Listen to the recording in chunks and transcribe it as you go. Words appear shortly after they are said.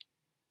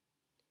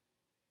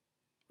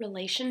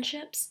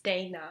Relationships,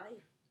 Day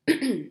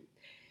 9.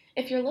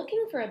 If you're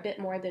looking for a bit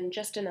more than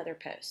just another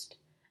post,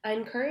 I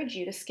encourage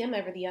you to skim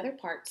over the other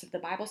parts of the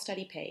Bible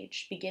study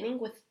page, beginning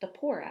with the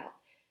pour out,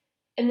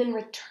 and then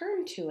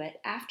return to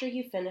it after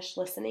you finish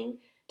listening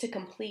to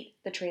complete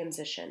the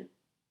transition.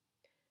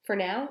 For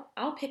now,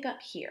 I'll pick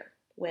up here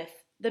with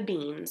the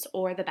beans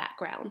or the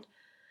background.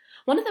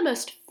 One of the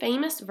most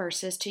famous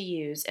verses to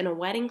use in a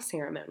wedding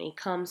ceremony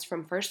comes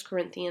from 1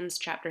 Corinthians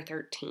chapter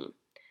 13.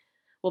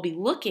 We'll be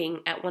looking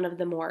at one of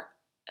the more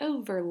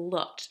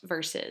overlooked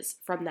verses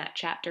from that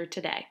chapter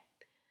today.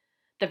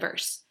 The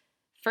verse,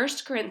 1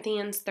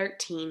 Corinthians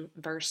 13,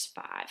 verse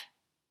 5.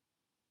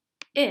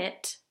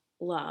 It,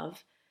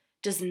 love,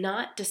 does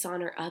not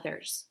dishonor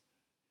others.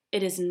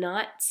 It is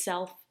not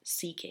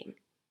self-seeking.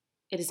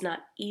 It is not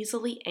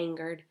easily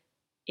angered.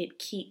 It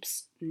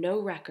keeps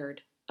no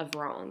record of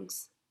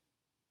wrongs.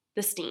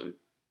 The steam.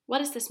 What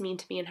does this mean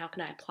to me and how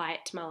can I apply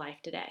it to my life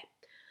today?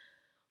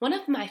 One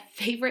of my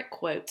favorite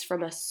quotes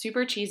from a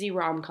super cheesy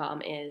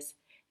rom-com is,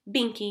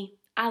 "Binky,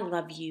 I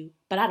love you,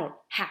 but I don't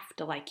have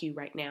to like you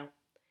right now."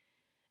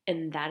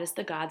 And that is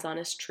the God's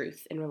honest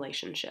truth in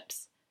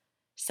relationships.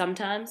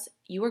 Sometimes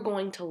you are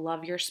going to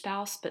love your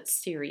spouse, but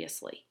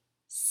seriously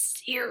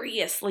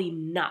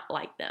not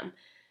like them.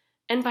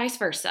 And vice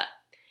versa.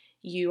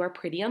 You are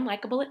pretty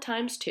unlikable at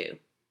times too.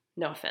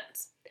 No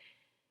offense.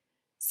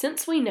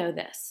 Since we know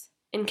this,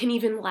 and can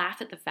even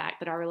laugh at the fact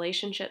that our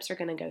relationships are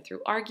going to go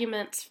through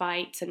arguments,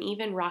 fights, and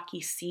even rocky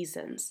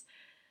seasons,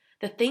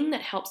 the thing that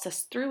helps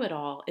us through it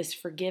all is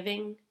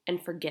forgiving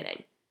and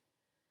forgetting.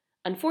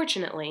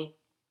 Unfortunately,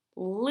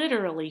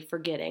 literally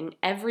forgetting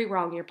every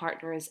wrong your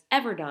partner has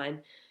ever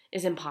done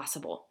is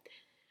impossible.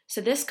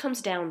 So this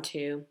comes down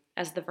to,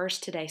 as the verse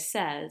today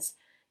says,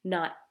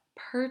 not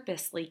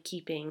purposely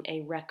keeping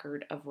a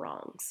record of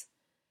wrongs.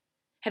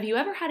 Have you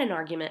ever had an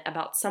argument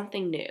about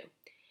something new,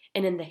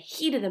 and in the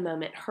heat of the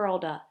moment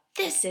hurled a,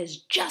 "This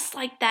is just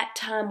like that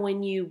time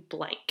when you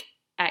blank"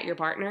 at your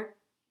partner?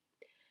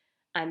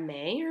 I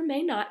may or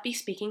may not be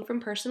speaking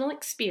from personal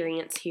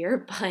experience here,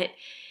 but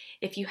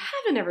if you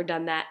haven't ever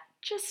done that,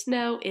 just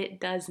know it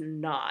does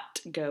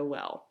not go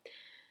well.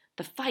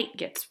 The fight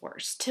gets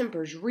worse,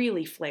 tempers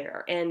really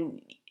flare,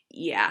 and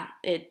yeah,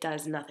 it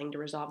does nothing to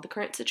resolve the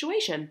current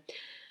situation.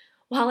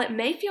 While it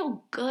may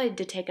feel good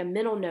to take a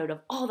mental note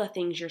of all the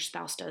things your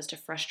spouse does to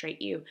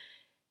frustrate you,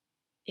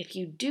 if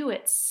you do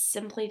it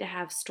simply to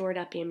have stored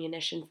up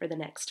ammunition for the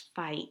next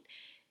fight,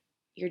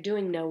 you're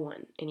doing no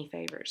one any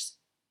favors.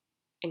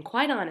 And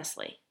quite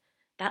honestly,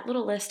 that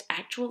little list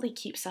actually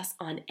keeps us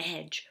on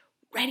edge,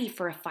 ready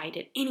for a fight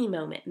at any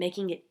moment,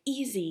 making it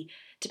easy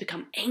to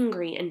become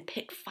angry and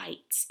pick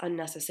fights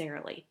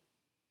unnecessarily.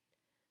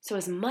 So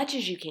as much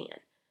as you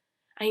can,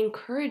 I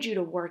encourage you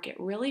to work at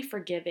really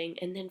forgiving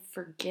and then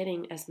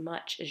forgetting as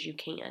much as you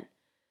can.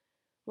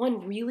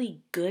 One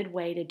really good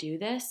way to do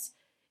this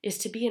is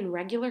to be in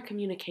regular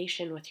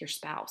communication with your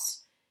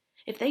spouse.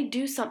 If they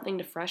do something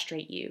to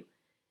frustrate you,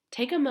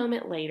 take a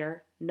moment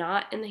later,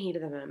 not in the heat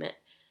of the moment,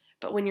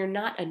 but when you're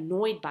not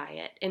annoyed by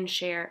it, and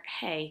share,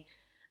 "Hey,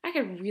 I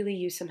could really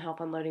use some help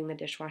unloading the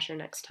dishwasher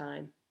next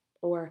time."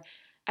 Or,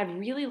 "I'd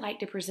really like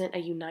to present a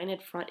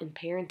united front in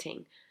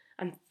parenting.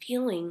 I'm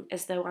feeling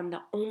as though I'm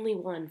the only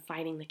one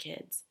fighting the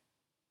kids."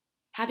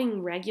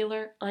 Having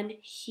regular,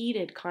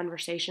 unheated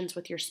conversations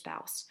with your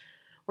spouse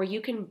where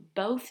you can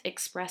both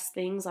express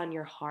things on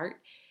your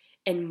heart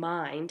and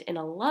mind in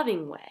a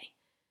loving way,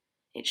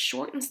 it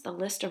shortens the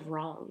list of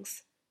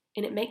wrongs,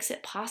 and it makes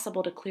it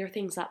possible to clear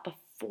things up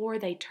before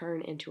they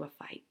turn into a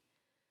fight.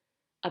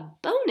 A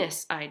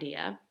bonus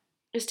idea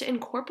is to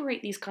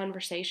incorporate these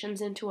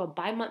conversations into a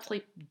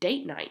bi-monthly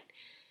date night,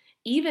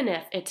 even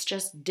if it's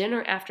just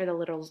dinner after the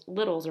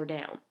littles are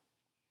down.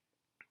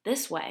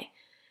 This way,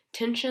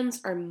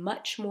 tensions are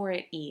much more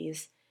at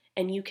ease,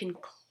 and you can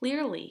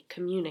clearly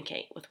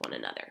communicate with one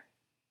another.